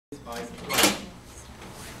I put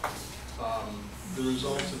the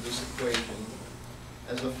results of this equation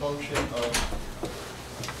as a function of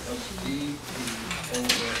dt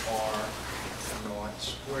over r naught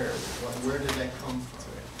squared. Where did that come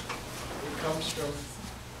from? It comes from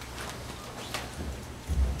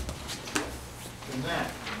that.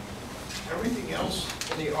 Everything else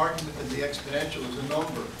in the argument of the exponential is a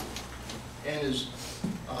number. N is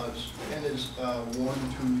 1,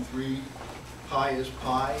 2, 3. Pi is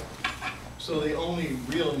pi. So the only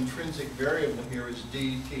real intrinsic variable here is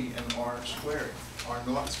dt and r squared, r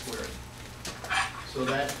naught squared. So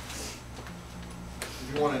that,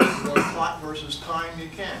 if you want to plot versus time, you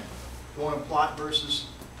can. If you want to plot versus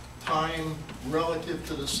time relative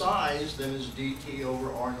to the size, then it's dt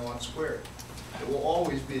over r naught squared. It will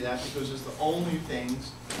always be that because it's the only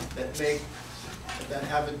things that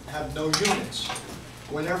have no units.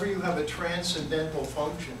 Whenever you have a transcendental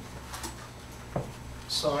function,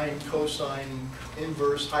 sine, cosine,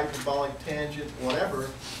 inverse, hyperbolic, tangent, whatever,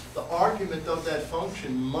 the argument of that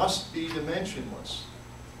function must be dimensionless.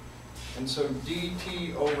 And so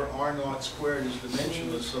dt over r naught squared is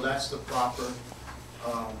dimensionless, so that's the proper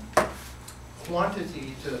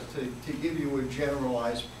quantity to give you a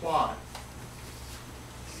generalized plot.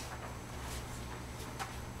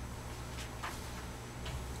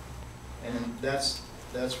 And that's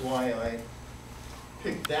why I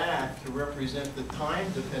picked that to represent the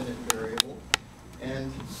time-dependent variable.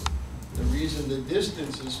 And the reason the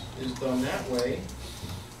distance is done that way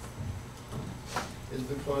is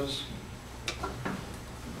because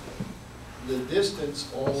the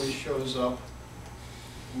distance always shows up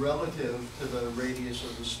relative to the radius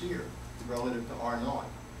of the sphere, relative to r naught.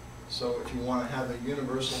 So if you want to have a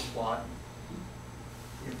universal plot,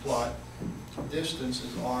 you plot distance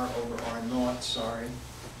is r over r naught, sorry.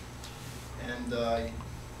 And the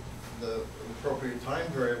appropriate time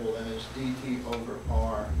variable then is dt over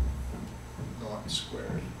r naught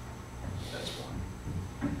squared. That's one.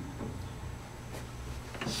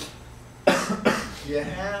 You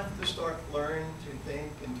have to start learning to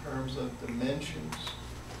think in terms of dimensions.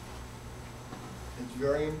 It's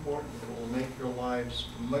very important. It will make your lives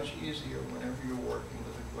much easier whenever you're working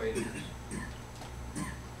with equations.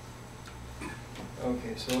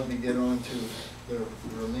 Okay, so let me get on to the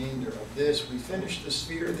remainder of this. We finished the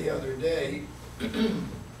sphere the other day.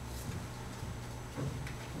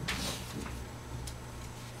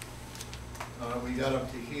 We got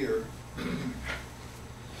up to here.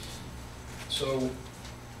 So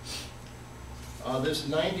this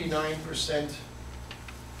 99%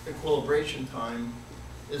 equilibration time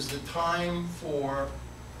is the time for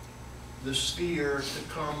the sphere to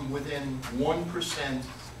come within 1%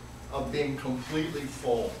 of being completely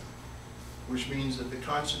full, which means that the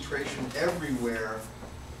concentration everywhere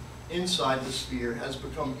inside the sphere has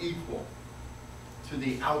become equal to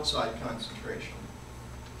the outside concentration.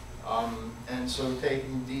 And so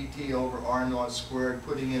taking dt over r naught squared,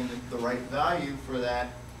 putting in the right value for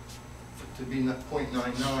that to be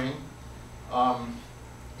 0.99,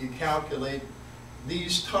 you calculate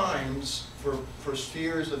these times for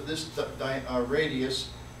spheres of this radius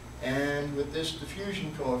and with this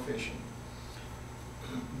diffusion coefficient.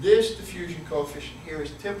 This diffusion coefficient here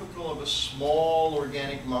is typical of a small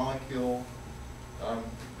organic molecule.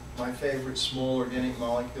 My favorite small organic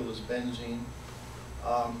molecule is benzene.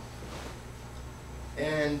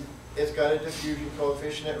 And it's got a diffusion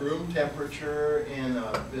coefficient at room temperature in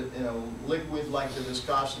a liquid like the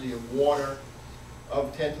viscosity of water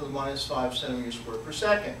of 10 to the minus 5 centimeters squared per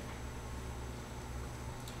second.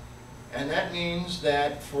 And that means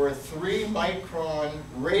that for a 3 micron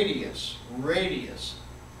radius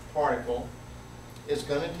particle, it's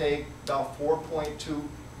going to take about 4.2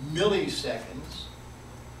 milliseconds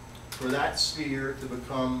for that sphere to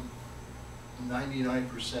become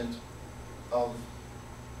 99% of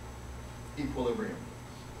equilibrium.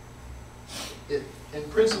 It, in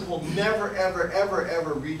principle, never, ever, ever,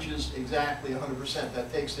 ever reaches exactly 100%.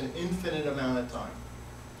 That takes an infinite amount of time.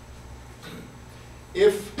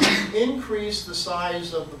 If you increase the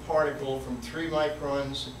size of the particle from 3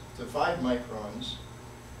 microns to 5 microns,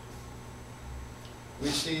 we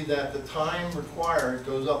see that the time required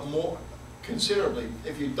goes up more considerably.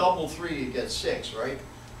 If you double 3, you get 6, right?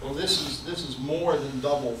 Well, this is more than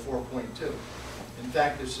double 4.2. In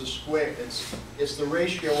fact, it's a square. It's the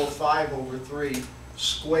ratio of 5 over 3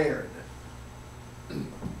 squared.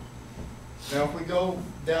 Now, if we go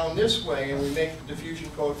down this way and we make the diffusion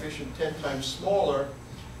coefficient 10 times smaller,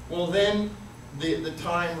 well, then the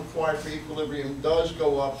time required for equilibrium does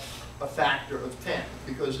go up a factor of 10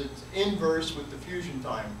 because it's inverse with diffusion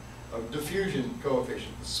time. diffusion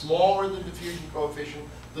coefficient. The smaller the diffusion coefficient,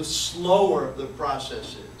 the slower the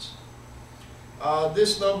process is.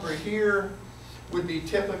 This number here would be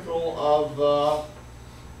typical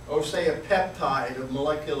of, say, a peptide of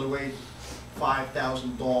molecular weight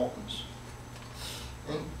 5,000 Daltons.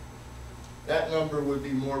 And that number would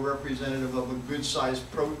be more representative of a good-sized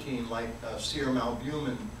protein like serum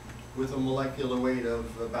albumin with a molecular weight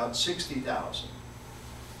of about 60,000.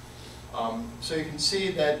 So you can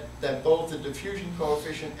see that both the diffusion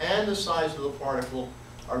coefficient and the size of the particle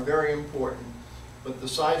are very important. But the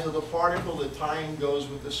size of the particle, the time goes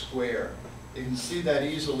with the square. You can see that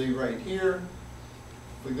easily right here.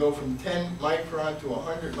 We go from 10 micron to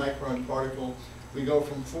 100 micron particle. We go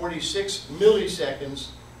from 46 milliseconds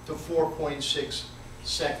to 4.6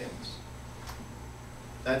 seconds.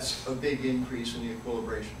 That's a big increase in the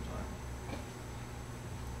equilibration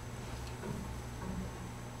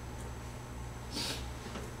time.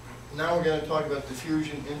 Now we're going to talk about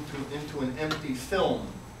diffusion into an empty film.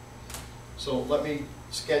 So let me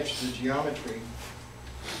sketch the geometry.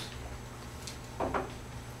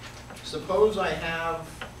 Suppose I have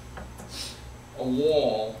a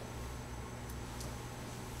wall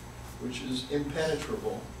which is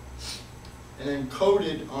impenetrable, and then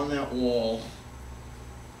coated on that wall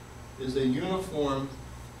is a uniform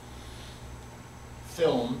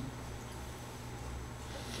film,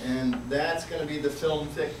 and that's going to be the film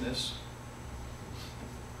thickness.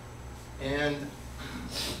 And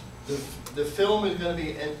the film is going to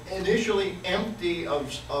be initially empty of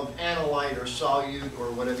analyte or solute or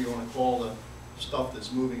whatever you want to call the stuff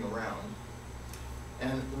that's moving around.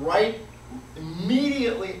 And right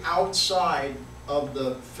immediately outside of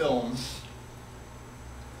the film,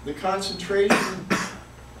 the concentration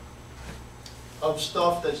of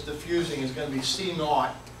stuff that's diffusing is going to be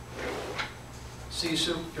C0, C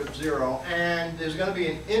super 0, and there's going to be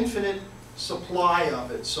an infinite supply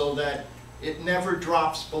of it so that it never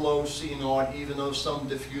drops below C0, even though some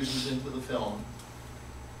diffuses into the film.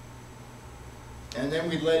 And then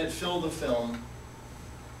we let it fill the film.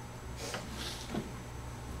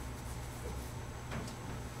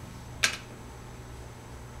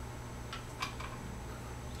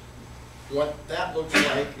 What that looks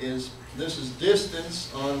like is, this is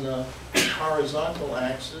distance on the horizontal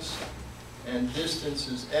axis, and distance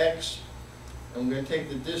is x. And we're going to take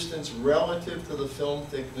the distance relative to the film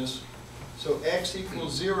thickness. So x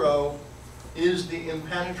equals 0 is the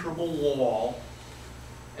impenetrable wall,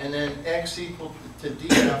 and then x equal to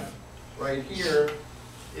df right here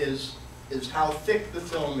is how thick the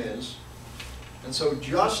film is. And so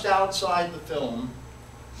just outside the film,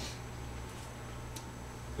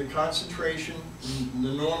 the concentration,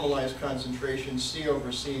 the normalized concentration, C over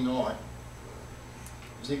C0,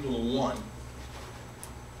 is equal to 1.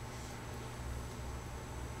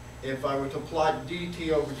 If I were to plot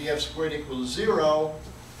dt over df squared equals 0,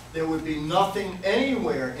 there would be nothing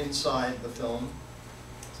anywhere inside the film.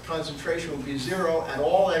 The concentration would be 0 at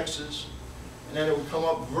all x's, and then it would come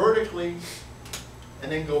up vertically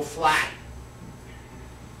and then go flat,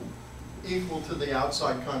 equal to the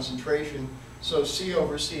outside concentration. So C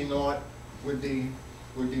over C0 would be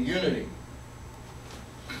unity.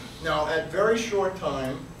 Now at very short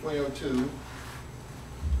time, 0.02,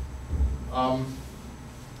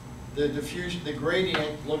 the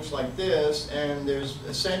gradient looks like this, and there's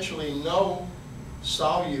essentially no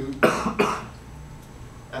solute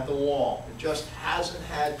at the wall. It just hasn't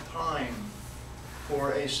had time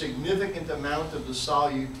for a significant amount of the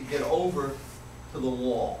solute to get over to the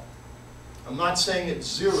wall. I'm not saying it's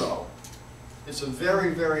 0. It's a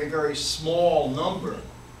very, very, very small number,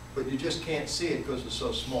 but you just can't see it because it's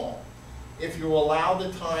so small. If you allow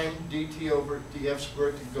the time dt over df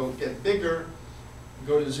squared to get bigger,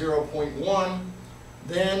 go to 0.1,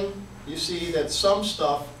 then you see that some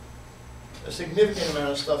stuff, a significant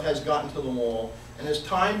amount of stuff, has gotten to the wall. And as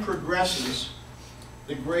time progresses,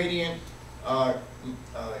 the gradient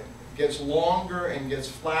gets longer and gets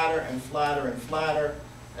flatter and flatter and flatter.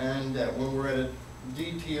 And when we're at a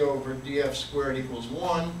dt over df squared equals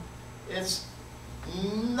 1, it's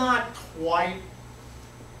not quite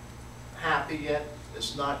happy yet.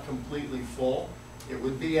 It's not completely full. It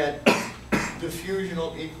would be at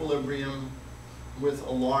diffusional equilibrium with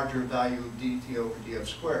a larger value of dt over df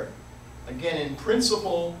squared. Again, in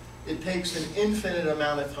principle, it takes an infinite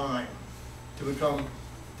amount of time to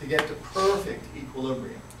get to perfect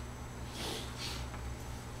equilibrium.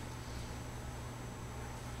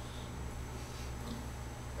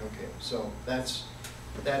 Okay, so that's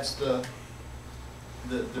the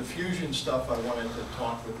diffusion stuff I wanted to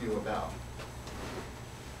talk with you about.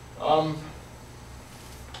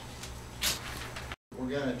 We're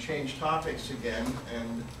going to change topics again,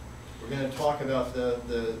 and we're going to talk about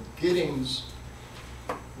the Giddings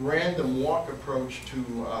random walk approach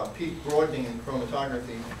to peak broadening in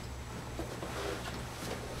chromatography.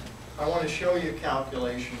 I want to show you a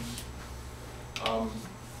calculation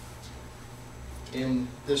in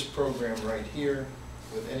this program right here,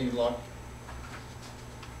 with any luck.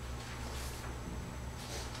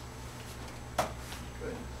 Good.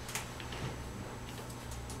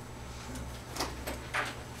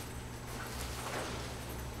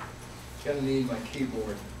 Gonna need my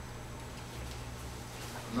keyboard.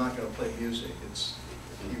 I'm not gonna play music, it's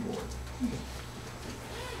the keyboard.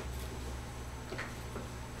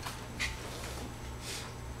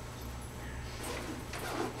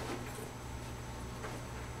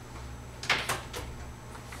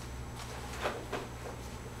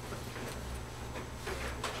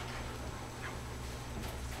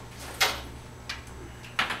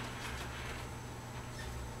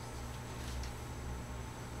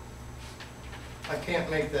 I can't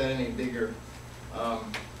make that any bigger.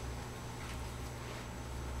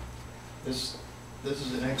 This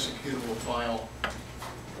is an executable file,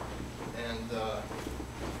 and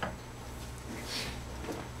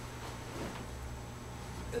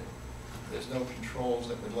there's no controls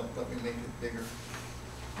that would let me make it bigger.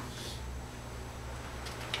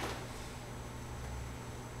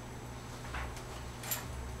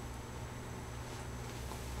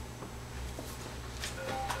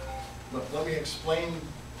 Let me explain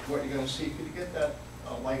what you're going to see. Could you get that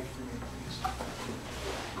light for me, please?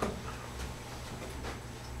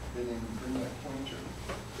 Didn't even bring that pointer.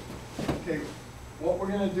 Okay, what we're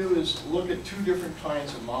going to do is look at two different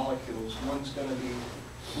kinds of molecules. One's going to be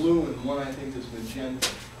blue and one I think is magenta.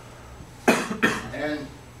 And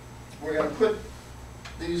we're going to put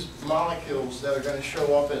these molecules that are going to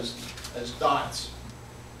show up as dots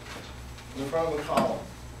in the front of the column.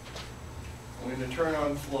 We're going to turn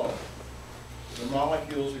on flow. The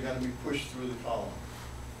molecules are going to be pushed through the column.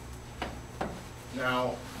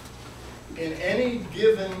 Now, in any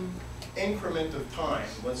given increment of time,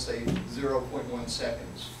 let's say 0.1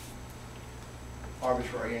 seconds,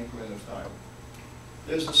 arbitrary increment of time,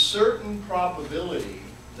 there's a certain probability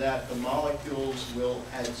that the molecules will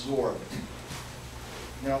adsorb.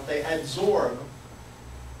 Now, if they adsorb,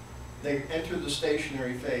 they enter the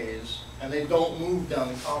stationary phase, and they don't move down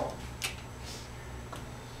the column.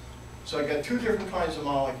 So I've got two different kinds of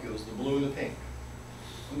molecules, the blue and the pink.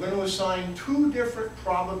 I'm going to assign two different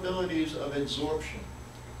probabilities of adsorption.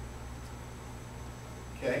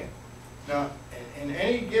 Okay? Now, in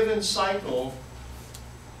any given cycle,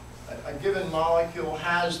 a given molecule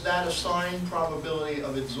has that assigned probability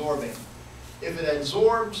of adsorbing. If it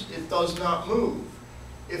adsorbs, it does not move.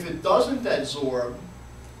 If it doesn't adsorb,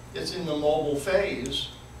 it's in the mobile phase,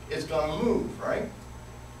 it's going to move, right?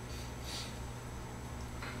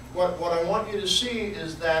 What I want you to see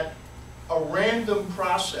is that a random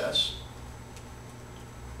process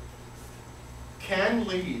can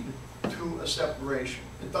lead to a separation.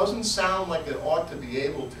 It doesn't sound like it ought to be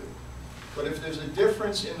able to, but if there's a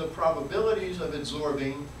difference in the probabilities of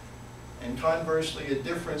adsorbing and conversely a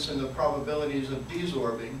difference in the probabilities of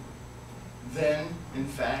desorbing, then in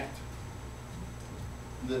fact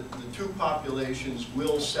the two populations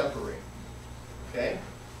will separate. Okay?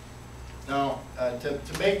 Now,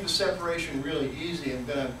 to make the separation really easy, I'm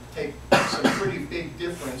going to take some pretty big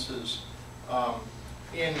differences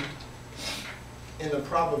in the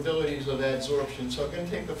probabilities of adsorption. So I'm going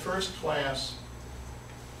to take the first class,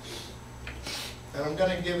 and I'm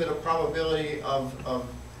going to give it a probability of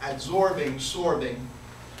adsorbing, sorbing,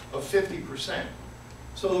 of 50%.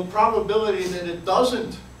 So the probability that it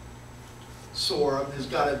doesn't sorb has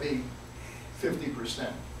got to be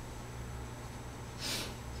 50%.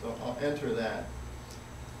 So I'll enter that.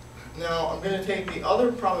 Now I'm going to take the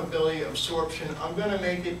other probability of absorption, I'm going to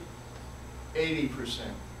make it 80%.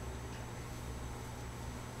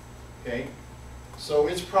 Okay? So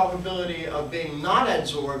its probability of being not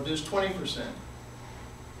adsorbed is 20%.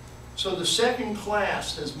 So the second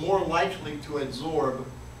class is more likely to adsorb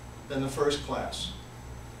than the first class.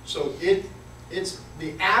 So it's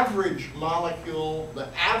the average molecule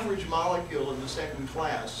of the second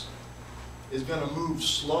class is going to move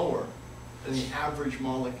slower than the average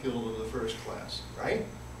molecule of the first class, right?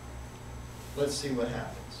 Let's see what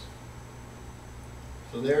happens.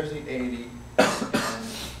 So there's the 80, and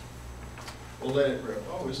we'll let it rip.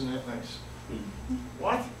 Oh, isn't that nice?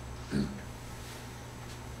 What?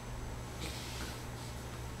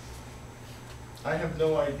 I have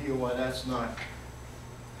no idea why that's not.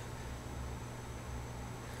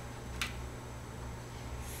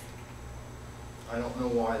 I don't know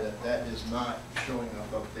why that is not showing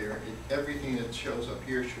up there. Everything that shows up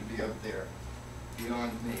here should be up there,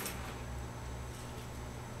 beyond me.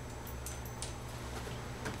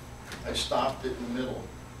 I stopped it in the middle.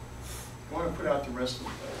 I want to put out the rest of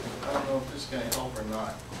it. I don't know if this is going to help or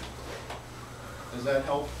not. Does that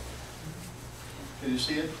help? Can you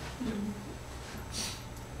see it?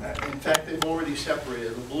 In fact, they've already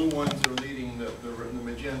separated. The blue ones are leading the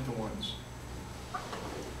magenta ones.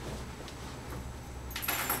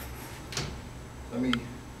 Let me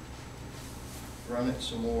run it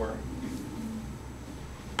some more.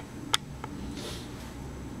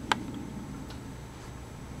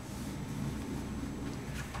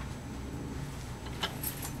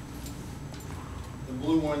 The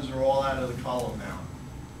blue ones are all out of the column now.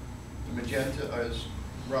 The magenta is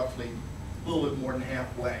roughly a little bit more than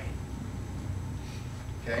halfway.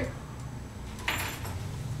 Okay?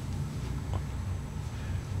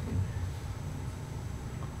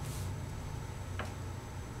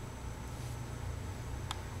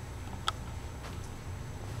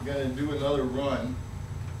 I'm going to do another run,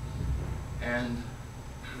 and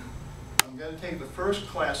I'm going to take the first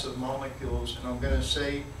class of molecules, and I'm going to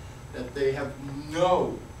say that they have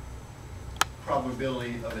no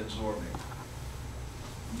probability of adsorbing.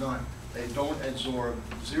 None. They don't adsorb,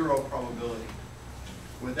 zero probability.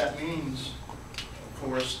 What that means, of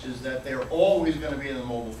course, is that they're always going to be in the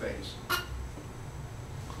mobile phase.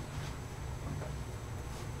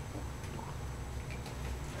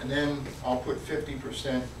 And then I'll put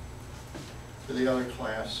 50% for the other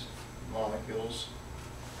class molecules.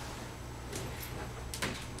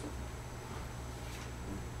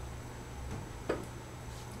 The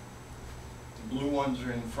blue ones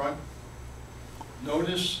are in front.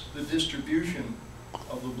 Notice the distribution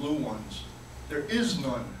of the blue ones. There is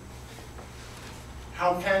none.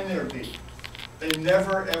 How can there be? They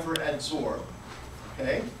never ever adsorb,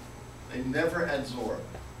 okay? They never adsorb.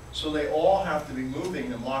 So they all have to be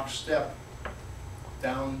moving in lockstep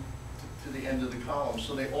down to the end of the column.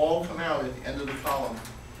 So they all come out at the end of the column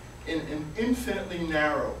in an infinitely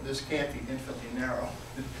narrow, this can't be infinitely narrow.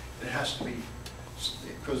 It has to be,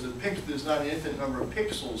 because there's not an infinite number of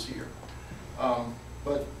pixels here.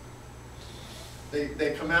 But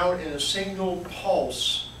they come out in a single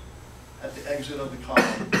pulse at the exit of the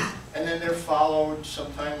column. And then they're followed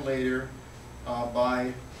sometime later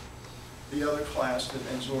by the other class that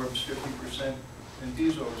adsorbs 50% and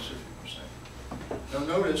desorbs 50%. Now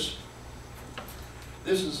notice,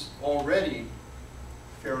 this is already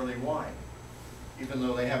fairly wide, even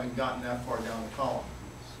though they haven't gotten that far down the column.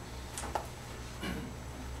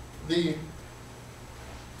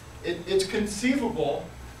 It's conceivable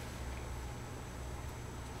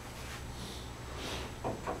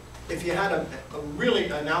if you had an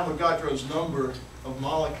Avogadro's number of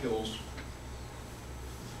molecules,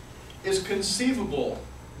 it's conceivable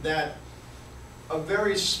that a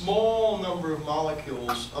very small number of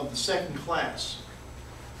molecules of the second class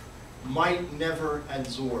might never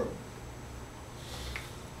adsorb.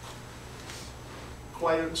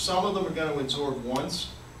 Some of them are going to adsorb once,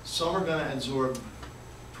 some are going to adsorb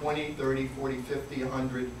 20, 30, 40, 50,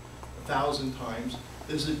 100, 1,000 times.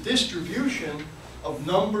 There's a distribution of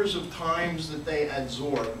numbers of times that they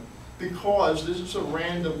adsorb because this is a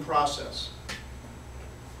random process.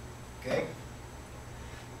 Okay?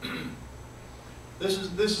 This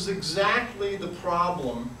is exactly the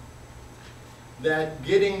problem that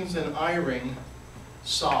Giddings and Eyring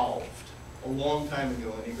solved a long time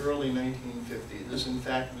ago in the early 1950s. This, in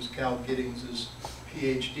fact, was Cal Giddings'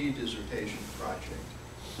 PhD dissertation project.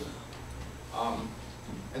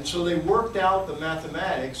 And so they worked out the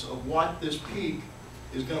mathematics of what this peak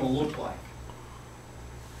is going to look like.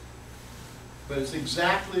 But it's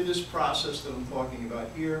exactly this process that I'm talking about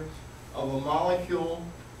here, of a molecule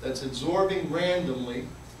that's adsorbing randomly,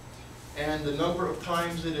 and the number of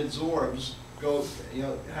times it adsorbs goes,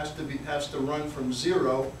 has to run from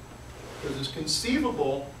 0, because it's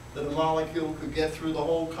conceivable that a molecule could get through the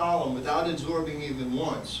whole column without adsorbing even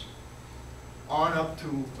once, on up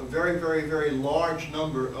to a very, very, very large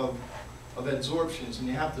number of adsorptions, and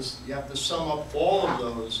you have to sum up all of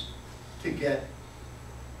those to get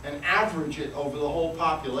and average it over the whole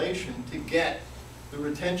population to get the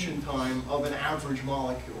retention time of an average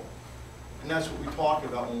molecule. And that's what we talk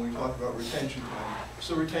about when we talk about retention time. It's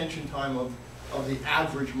the retention time of the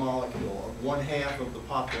average molecule, of 1/2 of the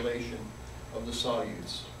population of the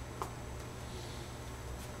solutes.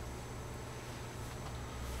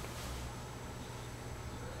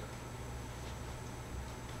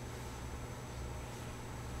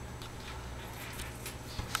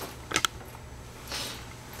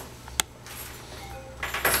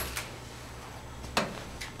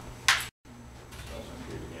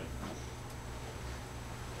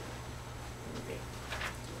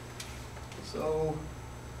 So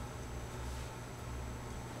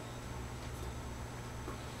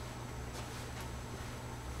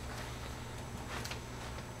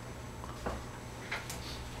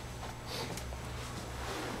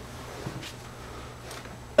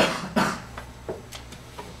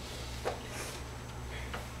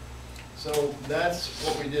So that's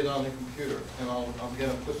what we did on the computer, and I'm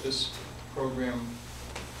going to put this program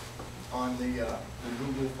on the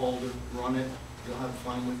Google folder, run it, you'll have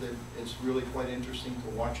fun with it. It's really quite interesting to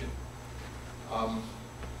watch it.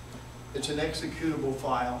 It's an executable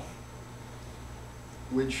file,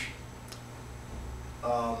 which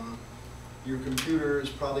your computer is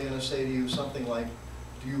probably going to say to you something like,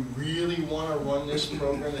 do you really want to run this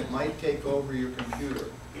program? It might take over your computer.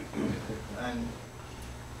 And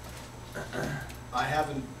I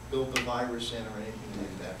haven't built a virus in or anything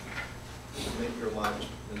like that to make your lives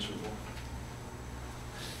miserable.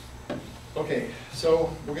 Okay,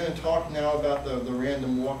 so we're going to talk now about the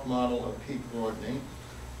random walk model of peak broadening.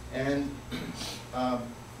 And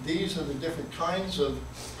these are the different kinds of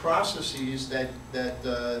processes that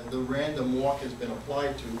the random walk has been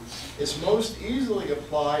applied to. It's most easily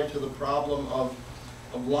applied to the problem of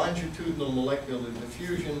longitudinal molecular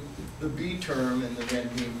diffusion, the B term in the Van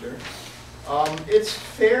Meter. It's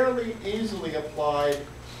fairly easily applied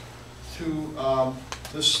to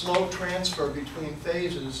the slow transfer between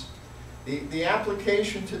phases. The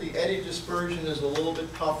application to the eddy dispersion is a little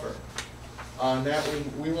bit tougher. That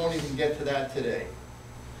we won't even get to that today.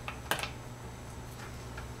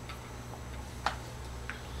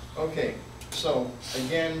 Okay, so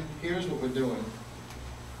again, here's what we're doing.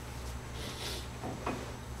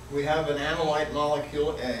 We have an analyte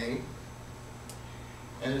molecule A,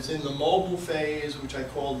 and it's in the mobile phase, which I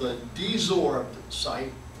call the desorbed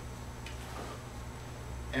site.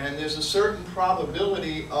 And there's a certain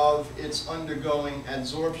probability of its undergoing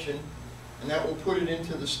adsorption, and that will put it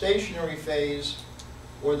into the stationary phase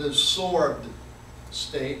or the sorbed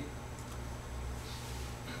state.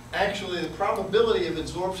 Actually, the probability of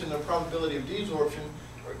adsorption and the probability of desorption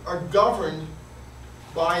are governed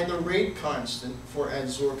by the rate constant for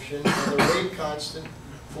adsorption and the rate constant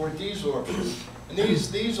for desorption. And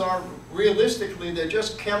these are, realistically, they're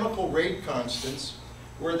just chemical rate constants,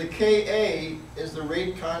 where the Ka is the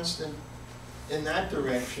rate constant in that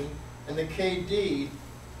direction, and the Kd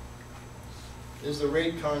is the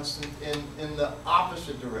rate constant in the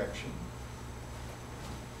opposite direction.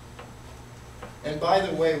 And by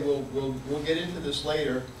the way, we'll get into this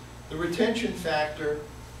later, the retention factor,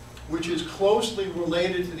 which is closely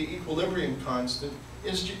related to the equilibrium constant,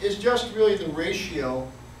 is just really the ratio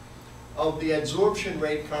of the adsorption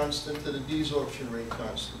rate constant to the desorption rate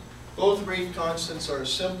constant. Both rate constants are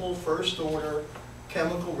simple first-order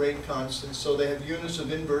chemical rate constants, so they have units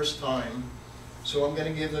of inverse time. So I'm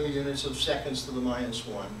going to give them units of seconds to the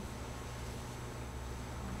 -1.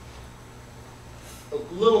 A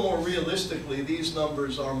little more realistically, these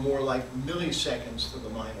numbers are more like milliseconds to the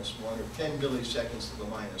 -1, or 10 milliseconds to the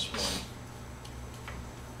 -1.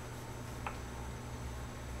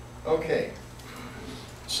 Okay,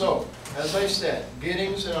 so as I said,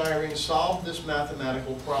 Giddings and Eyring solved this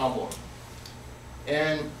mathematical problem.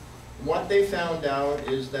 And what they found out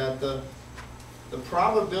is that the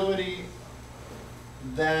probability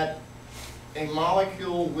that a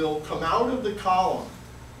molecule will come out of the column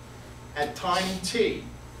at time t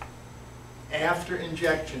after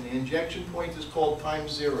injection, the injection point is called time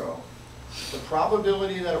 0. The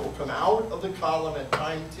probability that it will come out of the column at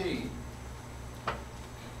time t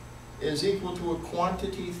is equal to a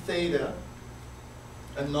quantity theta,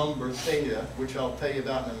 a number theta, which I'll tell you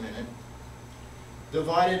about in a minute,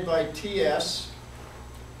 divided by Ts,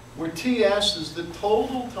 where Ts is the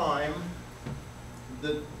total time,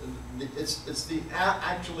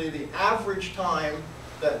 actually the average time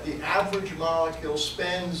that the average molecule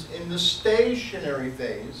spends in the stationary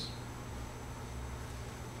phase,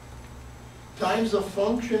 times the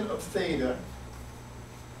function of theta,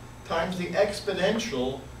 times the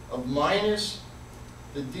exponential of minus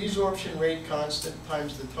the desorption rate constant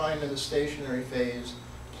times the time in the stationary phase,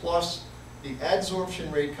 plus the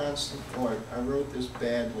adsorption rate constant. Oh, I wrote this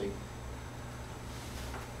badly.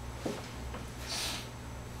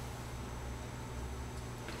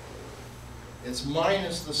 It's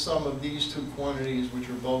minus the sum of these two quantities, which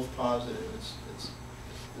are both positive.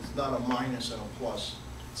 It's not a minus and a plus.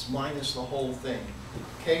 It's minus the whole thing.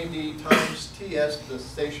 Kd times Ts, the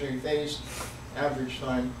stationary phase average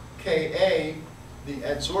time, Ka, the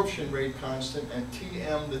adsorption rate constant, and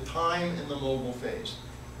Tm, the time in the mobile phase.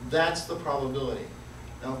 That's the probability.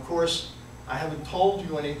 Now, of course, I haven't told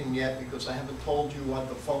you anything yet because I haven't told you what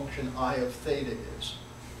the function I of theta is.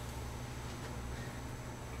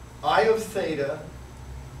 I of theta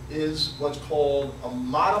is what's called a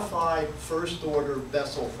modified first order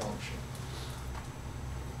Bessel function.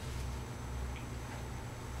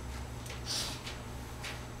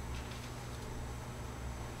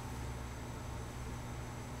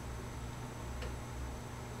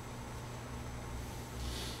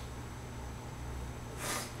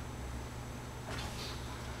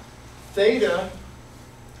 Theta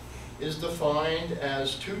is defined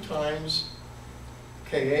as 2 times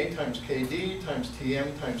Ka times Kd times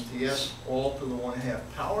Tm times Ts, all to the 1/2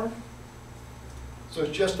 power. So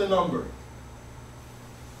it's just a number.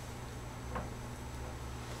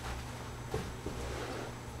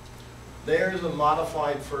 There's a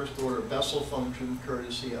modified first order Bessel function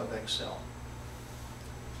courtesy of Excel.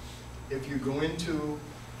 If you go into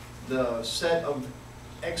the set of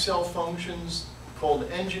Excel functions called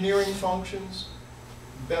engineering functions,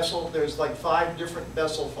 Bessel, there's like 5 different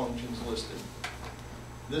Bessel functions listed.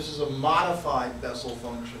 This is a modified Bessel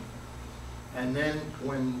function. And then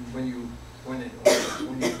when you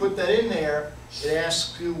put that in there, it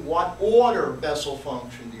asks you what order Bessel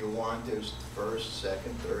function do you want. There's first,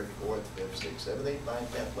 second, third, fourth, fifth, sixth, seventh, eighth,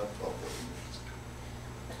 ninth, 10th, 11th, 12th, 14th.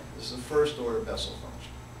 This is a first order Bessel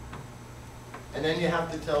function. And then you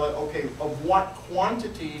have to tell it, okay, of what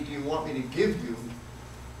quantity do you want me to give you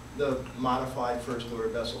the modified first order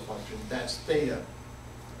Bessel function? That's theta.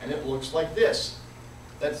 And it looks like this.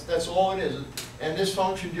 That's all it is. And this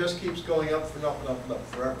function just keeps going up and up and up and up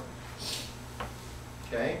forever.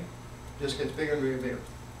 Okay? Just gets bigger and bigger and bigger.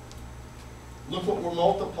 Look what we're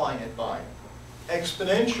multiplying it by.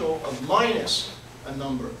 Exponential of minus a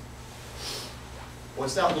number.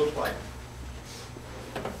 What's that look like?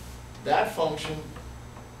 That function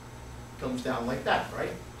comes down like that,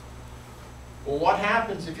 right? Well, what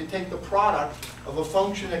happens if you take the product of a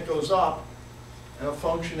function that goes up and a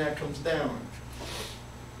function that comes down?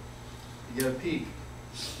 You get a peak.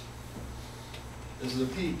 This is a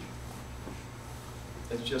peak.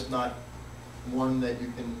 It's just not one that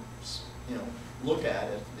you can, look at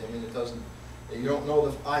it. I mean, it doesn't, you don't know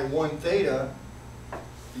the I1 theta,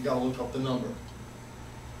 you gotta look up the number.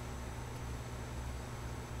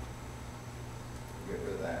 Get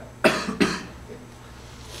rid of that. Okay.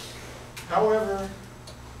 However,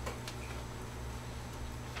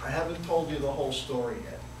 I haven't told you the whole story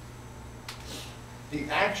yet. The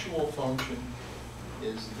actual function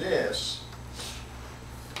is this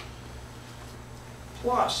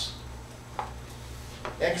plus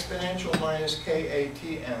exponential minus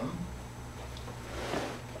KATM,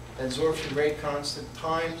 adsorption rate constant,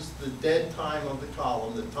 times the dead time of the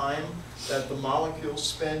column, the time that the molecules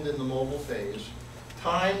spend in the mobile phase,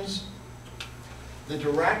 times the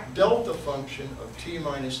Dirac delta function of T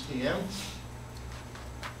minus Tm,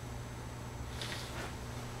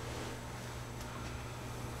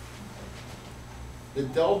 the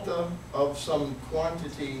delta of some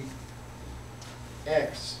quantity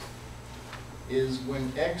x is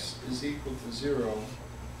when x is equal to 0,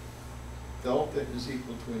 delta is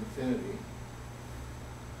equal to infinity.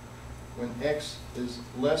 When x is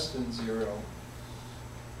less than 0,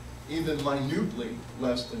 even minutely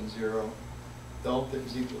less than 0, delta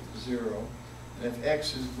is equal to 0. And if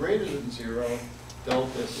x is greater than 0,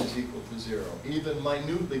 delta is equal to 0, even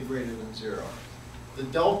minutely greater than 0. The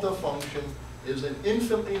delta function is an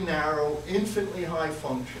infinitely narrow, infinitely high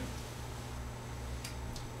function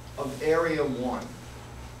of area 1.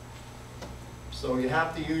 So you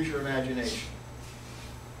have to use your imagination.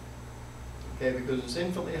 Okay, because it's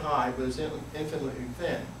infinitely high, but it's infinitely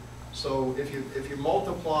thin. So if you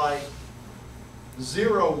multiply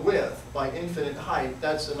 0 width by infinite height,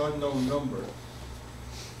 that's an unknown number.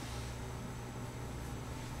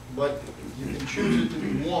 But you can choose it to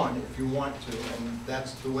be 1 if you want to, and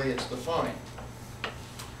that's the way it's defined.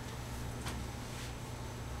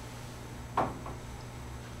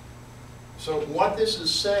 So what this is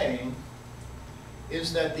saying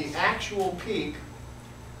is that the actual peak,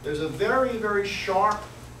 there's a very, very sharp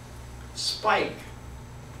spike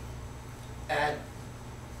at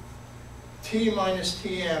T minus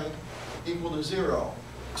Tm equal to 0.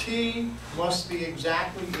 T must be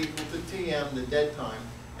exactly equal to Tm, the dead time,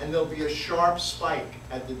 and there'll be a sharp spike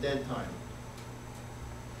at the dead time.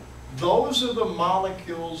 Those are the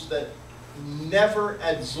molecules that never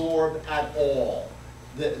adsorb at all.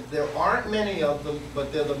 There aren't many of them,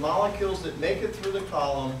 but they're the molecules that make it through the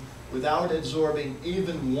column without adsorbing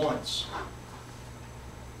even once.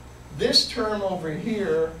 This term over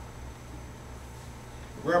here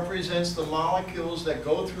represents the molecules that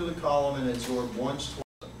go through the column and adsorb once,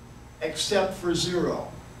 twice, except for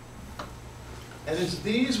 0. And it's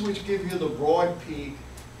these which give you the broad peak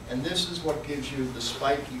And this is what gives you the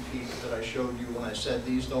spiky peak that I showed you when I said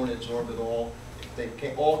these don't adsorb at all.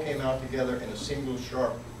 They all came out together in a single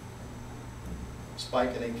sharp spike,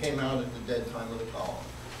 and they came out at the dead time of the column.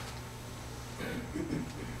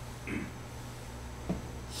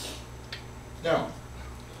 Now,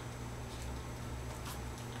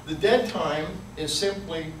 the dead time is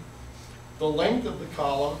simply the length of the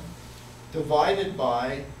column divided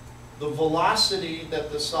by the velocity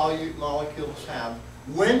that the solute molecules have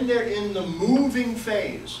when they're in the moving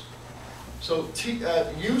phase. So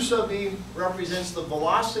U sub E represents the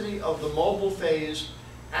velocity of the mobile phase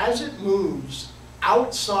as it moves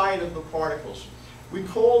outside of the particles. We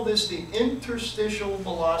call this the interstitial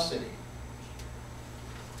velocity.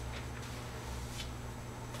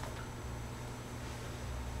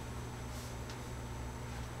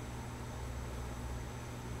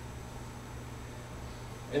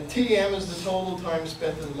 And Tm is the total time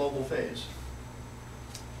spent in the mobile phase.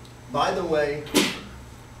 By the way,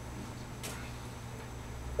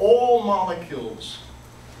 all molecules,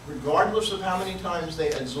 regardless of how many times they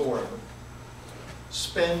adsorb,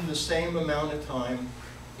 spend the same amount of time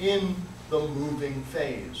in the moving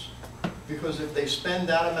phase. Because if they spend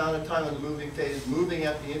that amount of time in the moving phase, moving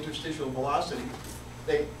at the interstitial velocity,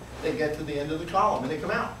 they get to the end of the column and they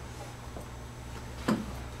come out.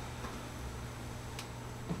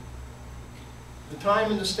 The time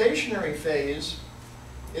in the stationary phase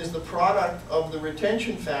is the product of the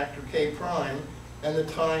retention factor, K prime, and the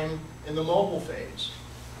time in the mobile phase.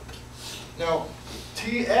 Now,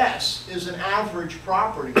 Ts is an average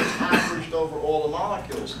property. It's averaged over all the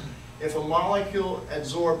molecules. If a molecule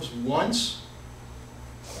adsorbs once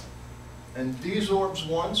and desorbs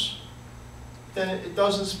once, then it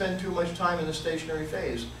doesn't spend too much time in the stationary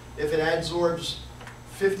phase. If it adsorbs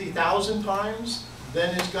 50,000 times,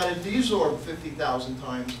 then it's got to desorb 50,000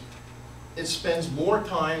 times. It spends more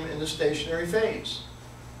time in the stationary phase.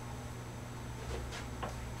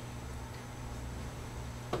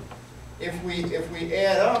 If we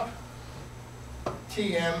add up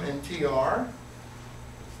Tm and Tr,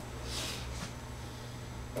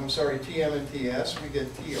 I'm sorry, Tm and Ts, we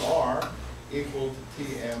get Tr equal to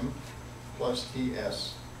Tm plus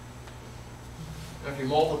Ts. Now if you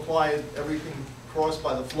multiply everything crossed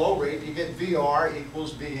by the flow rate, you get Vr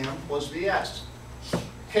equals Vm plus Vs.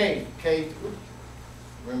 K,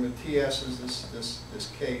 remember Ts is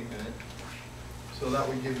this K in it. So that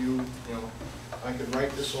would give you, I could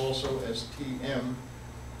write this also as Tm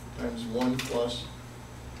times 1 plus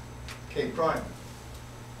K prime.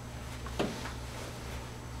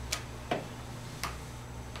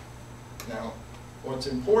 Now, what's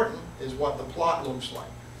important is what the plot looks like.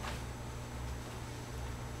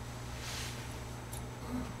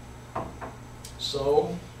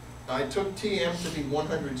 So, I took Tm to be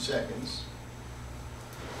 100 seconds,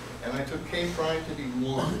 and I took K prime to be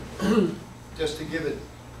 1, just to give it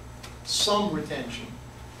some retention.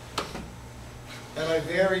 And I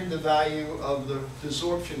varied the value of the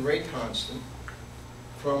desorption rate constant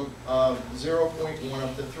from 0.1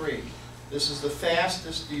 up to 3. This is the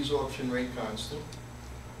fastest desorption rate constant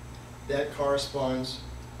that corresponds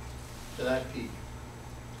to that peak.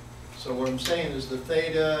 So what I'm saying is the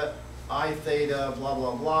theta, I theta, blah,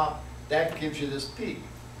 blah, blah, that gives you this peak.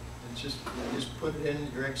 It's just, you just put it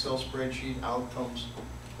in your Excel spreadsheet, out comes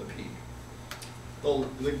the peak.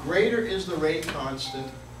 The greater is the rate constant,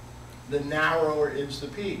 the narrower is the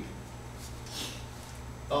peak.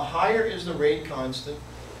 The higher is the rate constant,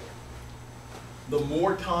 the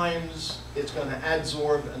more times it's going to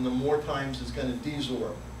adsorb and the more times it's going to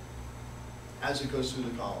desorb as it goes through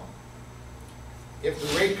the column. If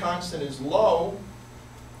the rate constant is low,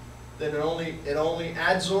 then it only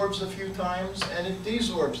adsorbs a few times and it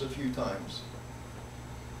desorbs a few times.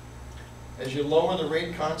 As you lower the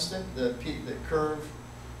rate constant, the curve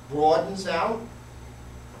broadens out.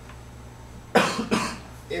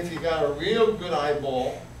 If you got a real good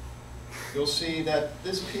eyeball, you'll see that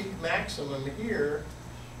this peak maximum here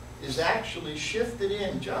is actually shifted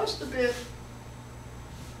in just a bit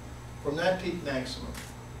from that peak maximum.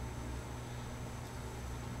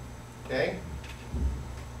 Okay?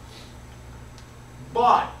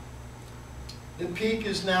 But the peak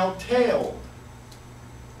is now tailed.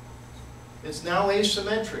 It's now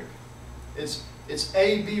asymmetric. Its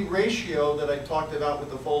A-B ratio that I talked about with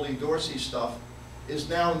the Foley-Dorsey stuff is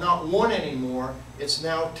now not 1 anymore. It's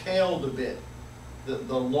now tailed a bit. The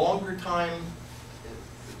longer time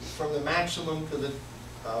from the maximum to the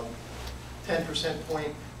 10%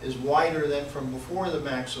 point is wider than from before the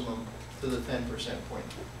maximum to the 10% point.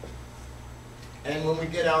 And when we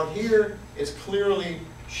get out here, it's clearly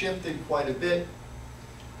shifted quite a bit.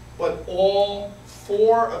 But all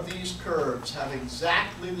four of these curves have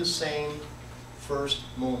exactly the same first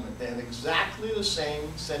moment. They have exactly the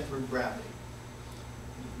same center of gravity.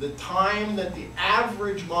 The time that the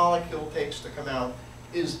average molecule takes to come out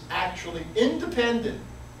is actually independent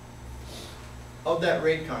of that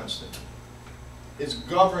rate constant. It's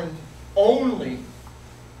governed only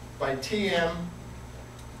by Tm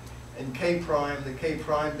and K prime, the K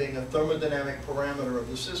prime being a thermodynamic parameter of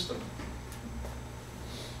the system.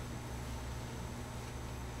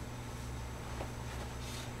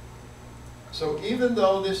 So even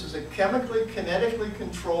though this is a chemically, kinetically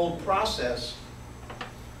controlled process,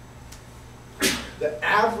 the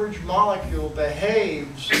average molecule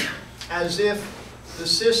behaves as if the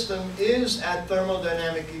system is at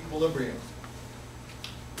thermodynamic equilibrium.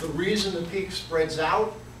 The reason the peak spreads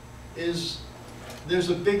out is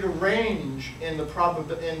there's a bigger range in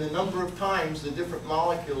the number of times the different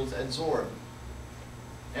molecules adsorb.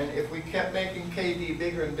 And if we kept making Kd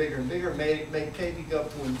bigger and bigger and bigger, make Kd go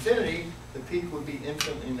up to infinity, the peak would be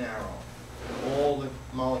infinitely narrow. And all the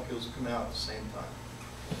molecules come out at the same time.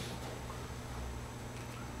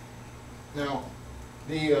 Now,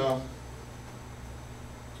 the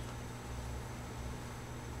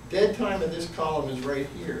dead time of this column is right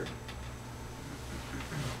here.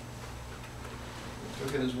 We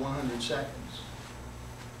took it as 100 seconds.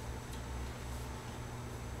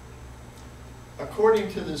 According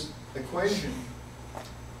to this equation,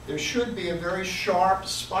 there should be a very sharp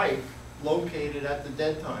spike located at the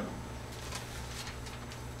dead time.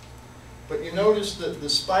 But you notice that the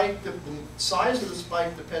spike, the size of the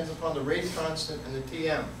spike depends upon the rate constant and the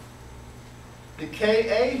Tm. The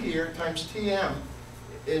Ka here times Tm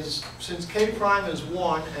is, since K prime is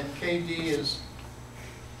 1 and Kd is,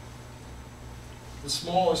 the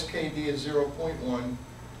smallest Kd is 0.1,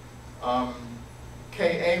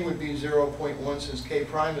 Ka would be 0.1 since K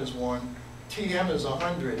prime is 1, Tm is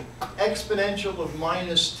 100, exponential of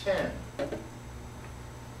minus 10.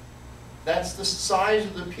 That's the size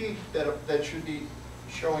of the peak that should be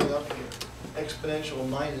showing up here, exponential of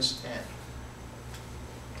minus 10.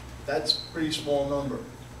 That's a pretty small number.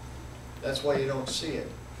 That's why you don't see it.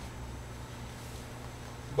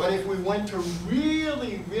 But if we went to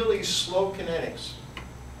really, really slow kinetics,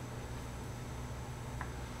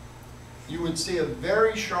 you would see a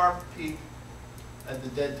very sharp peak at the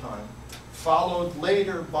dead time, followed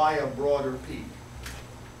later by a broader peak.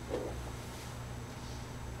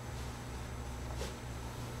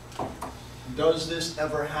 Does this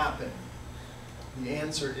ever happen? The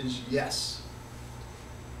answer is yes.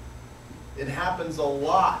 It happens a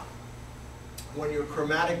lot when you're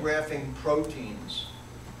chromatographing proteins.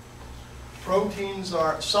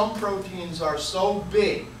 Some proteins are so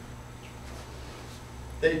big,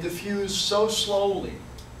 they diffuse so slowly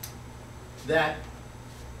that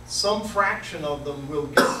some fraction of them will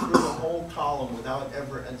get through the whole column without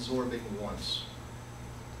ever adsorbing once.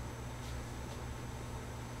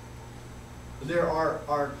 There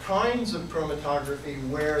are kinds of chromatography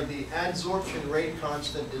where the adsorption rate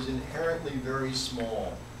constant is inherently very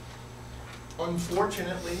small.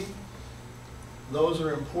 Unfortunately, those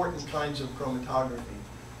are important kinds of chromatography.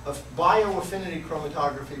 Bioaffinity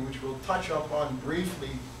chromatography, which we'll touch upon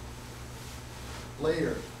briefly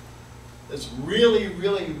later, is really,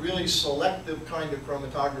 really, really selective kind of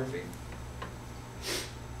chromatography.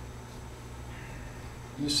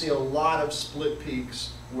 You see a lot of split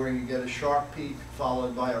peaks where you get a sharp peak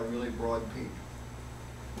followed by a really broad peak.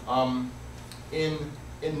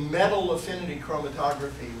 In metal affinity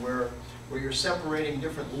chromatography, where you're separating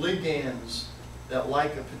different ligands that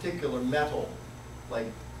like a particular metal, like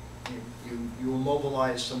you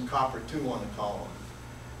immobilize some copper-2 on a column.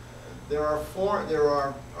 There are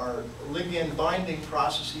ligand binding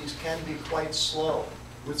processes can be quite slow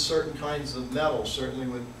with certain kinds of metals, certainly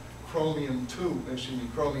with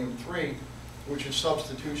chromium-3, which is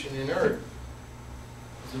substitution inert.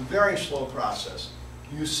 It's a very slow process.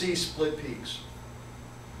 You see split peaks.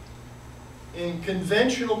 In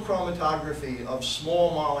conventional chromatography of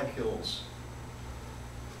small molecules,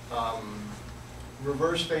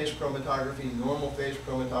 reverse phase chromatography, normal phase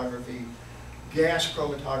chromatography, gas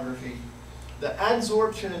chromatography, the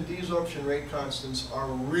adsorption and desorption rate constants are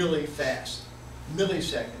really fast,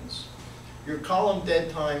 milliseconds. Your column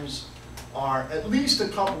dead times are at least a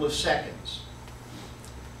couple of seconds.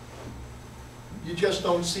 You just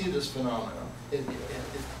don't see this phenomenon.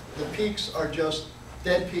 The peaks are just,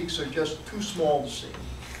 dead peaks are just too small to see.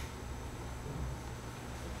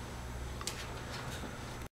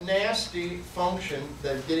 Nasty function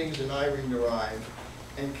that Giddings and Eyring derived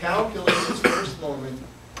and calculate its first moment.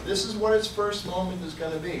 This is what its first moment is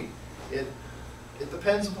going to be. It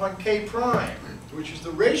depends upon K prime, which is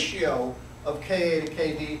the ratio of Ka to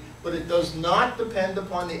Kd, but it does not depend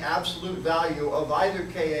upon the absolute value of either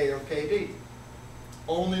Ka or Kd.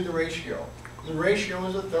 Only the ratio. The ratio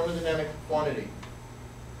is a thermodynamic quantity.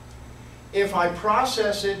 If I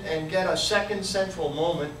process it and get a second central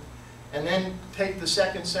moment, and then take the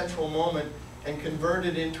second central moment and convert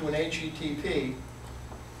it into an HETP,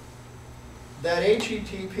 that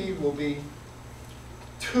HETP will be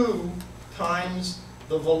 2 times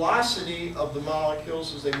the velocity of the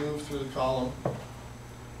molecules as they move through the column,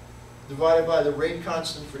 divided by the rate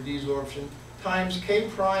constant for desorption, times K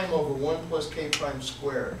prime over 1 plus K prime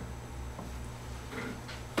squared.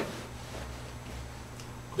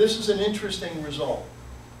 This is an interesting result.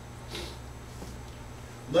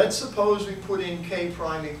 Let's suppose we put in K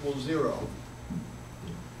prime equals 0.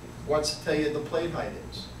 What's to tell you the plate height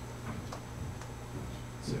is?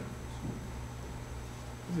 0.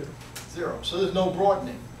 0. So there's no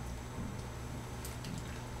broadening.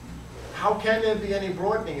 How can there be any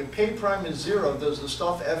broadening? If K prime is 0, does the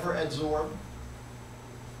stuff ever adsorb?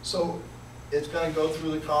 So it's going to go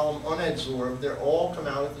through the column unadsorbed. They all come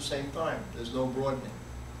out at the same time. There's no broadening.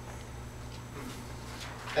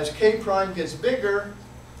 As K prime gets bigger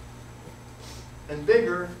and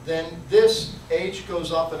bigger, then this H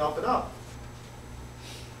goes up and up and up.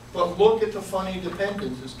 But look at the funny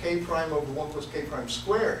dependence. It's K prime over 1 plus K prime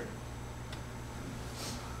squared.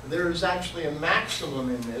 There is actually a maximum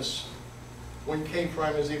in this when K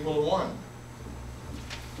prime is equal to 1.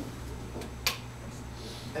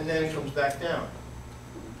 And then it comes back down.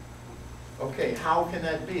 Okay, how can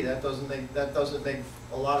that be? That doesn't make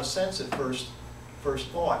a lot of sense at first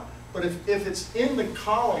thought. But if it's in the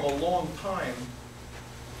column a long time,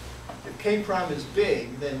 if K prime is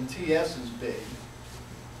big, then TS is big.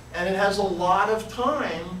 And it has a lot of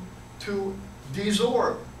time to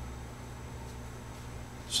desorb.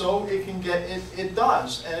 So it can get, it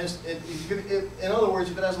does. And in other words,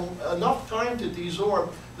 if it has enough time to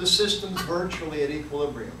desorb, the system's virtually at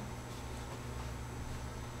equilibrium.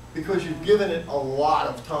 Because you've given it a lot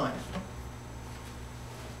of time.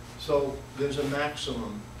 So there's a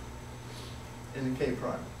maximum in the K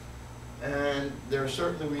prime. And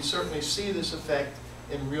we certainly see this effect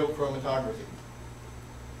in real chromatography.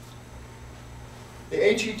 The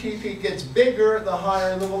HETP gets bigger the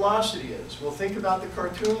higher the velocity is. Well, think about the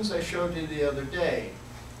cartoons I showed you the other day.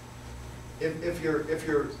 If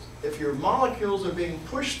your molecules are being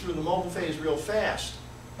pushed through the mobile phase real fast,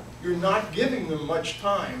 you're not giving them much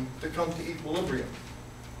time to come to equilibrium.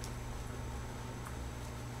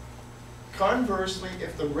 Conversely,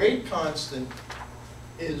 if the rate constant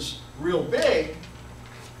is real big,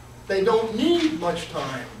 they don't need much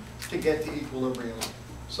time to get to equilibrium.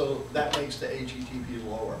 So that makes the HETP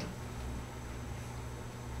lower.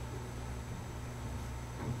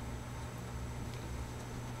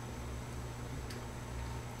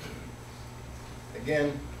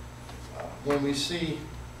 Again, when we see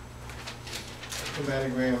a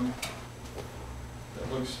chromatogram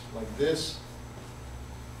that looks like this,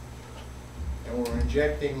 and we're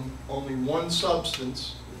injecting only one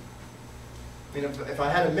substance, I mean, if I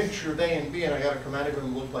had a mixture of A and B and I got a chromatogram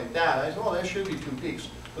that looked like that, I said, oh, that should be 2 peaks.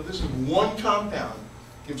 But this is one compound,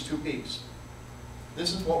 gives 2 peaks.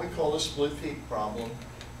 This is what we call a split peak problem.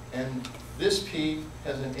 And this peak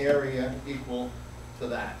has an area equal to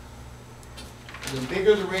that. The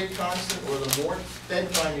bigger the rate constant, or the more bed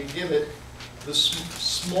time you give it, the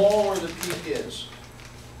smaller the peak is.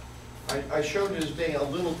 I showed it as being a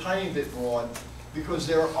little tiny bit broad because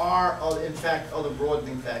there are, in fact, other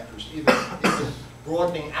broadening factors. Even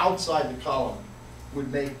broadening outside the column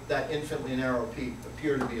would make that infinitely narrow peak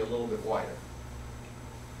appear to be a little bit wider.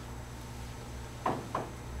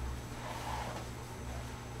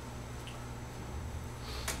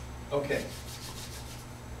 Okay.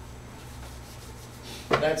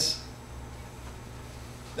 That's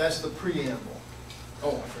the preamble.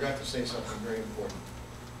 Oh, I forgot to say something very important.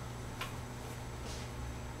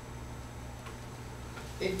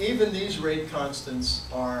 Even these rate constants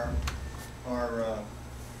are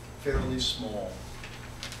fairly small.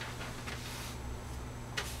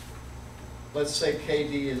 Let's say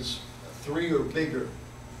KD is 3 or bigger.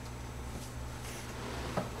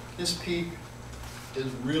 This peak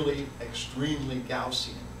is really extremely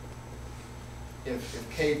Gaussian. If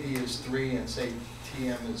KD is 3 and say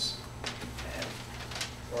TM is 10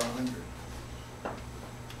 or 100.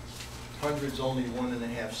 100's only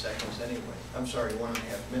 1.5 seconds anyway. I'm sorry,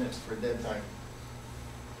 1.5 minutes for dead time.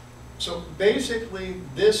 So basically,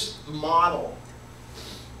 this model,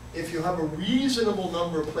 if you have a reasonable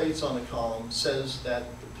number of plates on the column, says that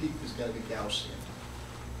the peak is going to be Gaussian.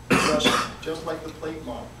 just like the plate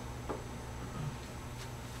model.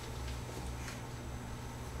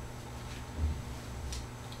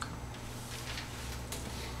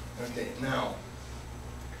 Okay, now,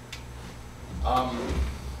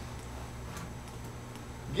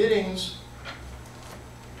 Giddings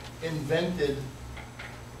invented,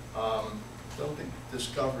 don't think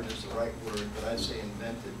discovered is the right word, but I'd say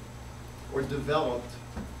invented, or developed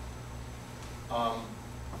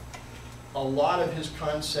a lot of his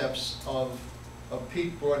concepts of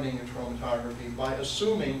peak broadening in chromatography by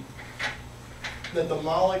assuming that the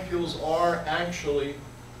molecules are actually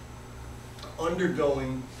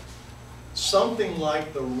undergoing something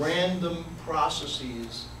like the random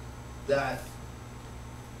processes that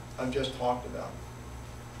I've just talked about.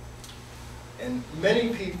 And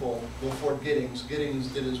many people before Giddings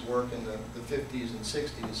did his work in the 50s and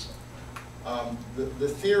 60s. The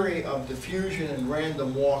theory of diffusion and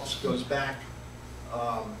random walks goes back,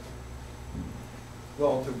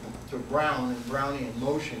 well, to Brown and Brownian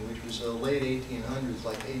motion, which was the late 1800s,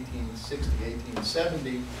 like 1860,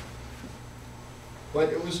 1870. But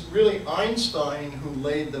it was really Einstein who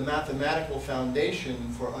laid the mathematical foundation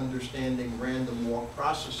for understanding random walk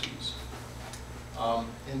processes.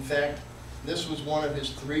 In fact, this was one of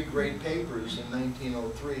his 3 great papers in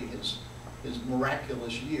 1903, his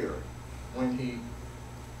miraculous year, when he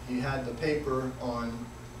had the paper on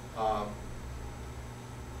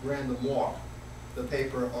random walk, the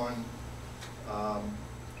paper on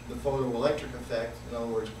the photoelectric effect, in other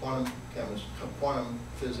words, quantum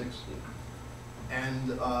physics, and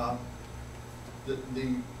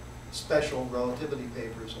the special relativity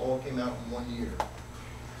papers all came out in 1 year.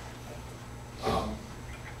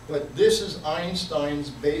 But this is Einstein's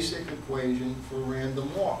basic equation for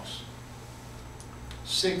random walks.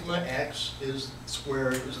 Sigma x is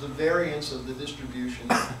squared is the variance of the distribution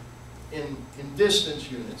in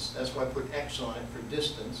distance units. That's why I put x on it for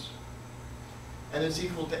distance. And it's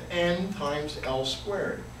equal to n times L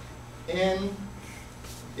squared. N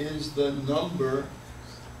is the number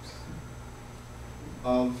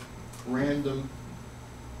of random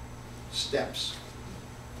steps.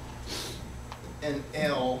 And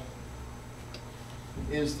L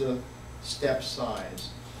is the step size.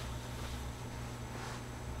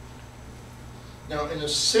 Now, in a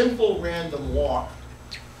simple random walk,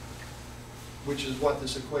 which is what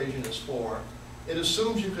this equation is for, it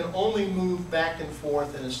assumes you can only move back and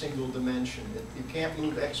forth in a single dimension. You can't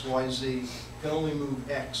move x, y, z. You can only move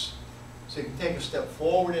x. So you can take a step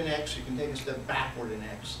forward in x, you can take a step backward in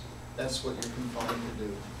x. That's what you're confined to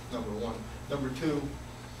do, number one. Number two,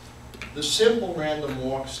 the simple random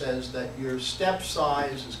walk says that your step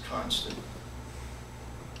size is constant.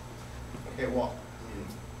 Okay, well,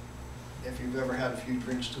 if you've ever had a few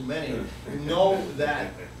drinks too many, you know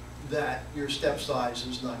that your step size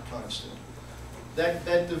is not constant. That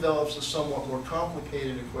develops a somewhat more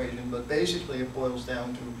complicated equation, but basically it boils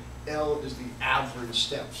down to L is the average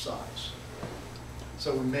step size.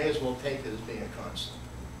 So we may as well take it as being a constant.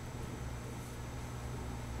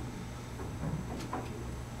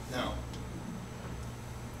 Now,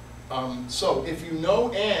 so if you know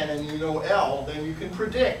N and you know L, then you can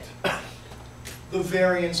predict the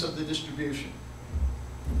variance of the distribution.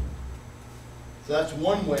 So that's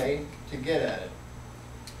one way to get at it.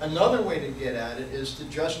 Another way to get at it is to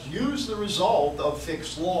just use the result of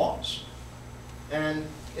fixed laws. And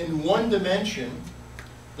in one dimension,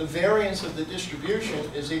 the variance of the distribution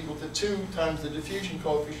is equal to 2 times the diffusion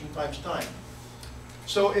coefficient times time.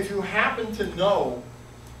 So if you happen to know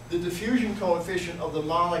the diffusion coefficient of the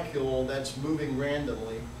molecule that's moving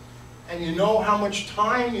randomly, and you know how much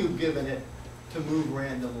time you've given it to move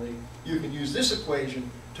randomly, you can use this equation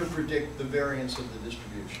to predict the variance of the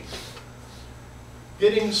distribution.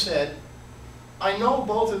 Giddings said, I know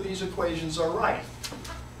both of these equations are right.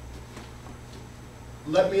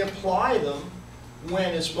 Let me apply them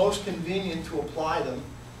when it's most convenient to apply them,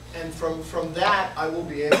 and from that I will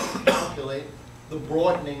be able to calculate the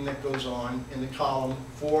broadening that goes on in the column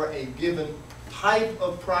for a given type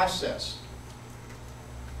of process.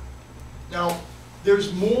 Now,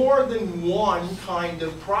 there's more than one kind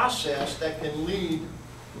of process that can lead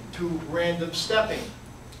to random stepping.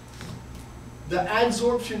 The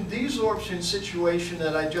adsorption-desorption situation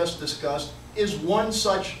that I just discussed is one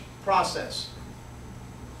such process.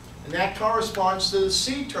 And that corresponds to the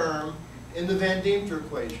C term in the Van Deemter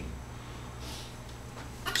equation.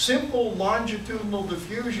 Simple longitudinal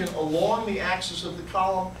diffusion along the axis of the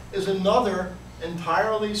column is another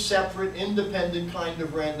entirely separate, independent kind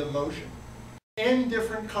of random motion. N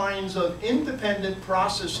different kinds of independent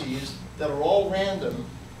processes that are all random,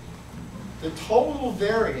 the total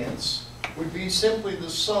variance would be simply the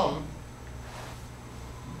sum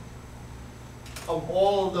of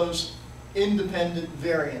all of those independent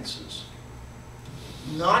variances.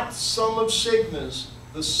 Not sum of sigmas,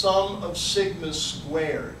 the sum of sigmas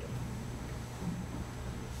squared.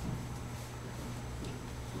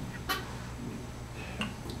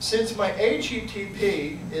 Since my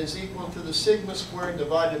HETP is equal to the sigma squared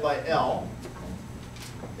divided by L,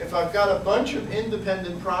 if I've got a bunch of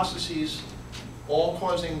independent processes all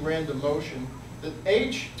causing random motion, the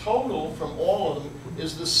H total from all of them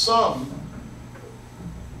is the sum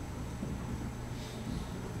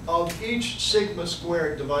of each sigma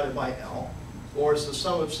squared divided by L, or it's the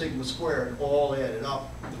sum of sigma squared all added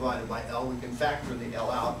up divided by L. We can factor the L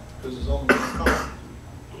out because there's only one column.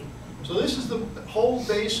 So this is the whole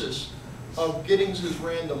basis of Gittings's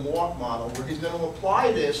random walk model, where he's going to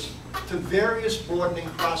apply this to various broadening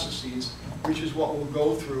processes, which is what we'll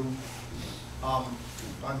go through on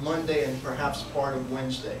Monday and perhaps part of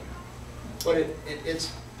Wednesday. But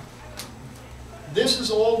this is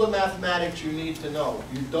all the mathematics you need to know.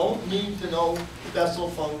 You don't need to know Bessel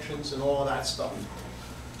functions and all of that stuff.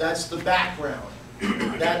 That's the background.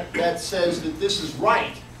 That says that this is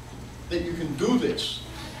right, that you can do this.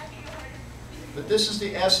 But this is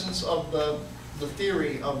the essence of the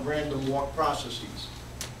theory of random walk processes.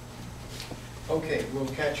 Okay, we'll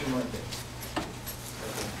catch you Monday.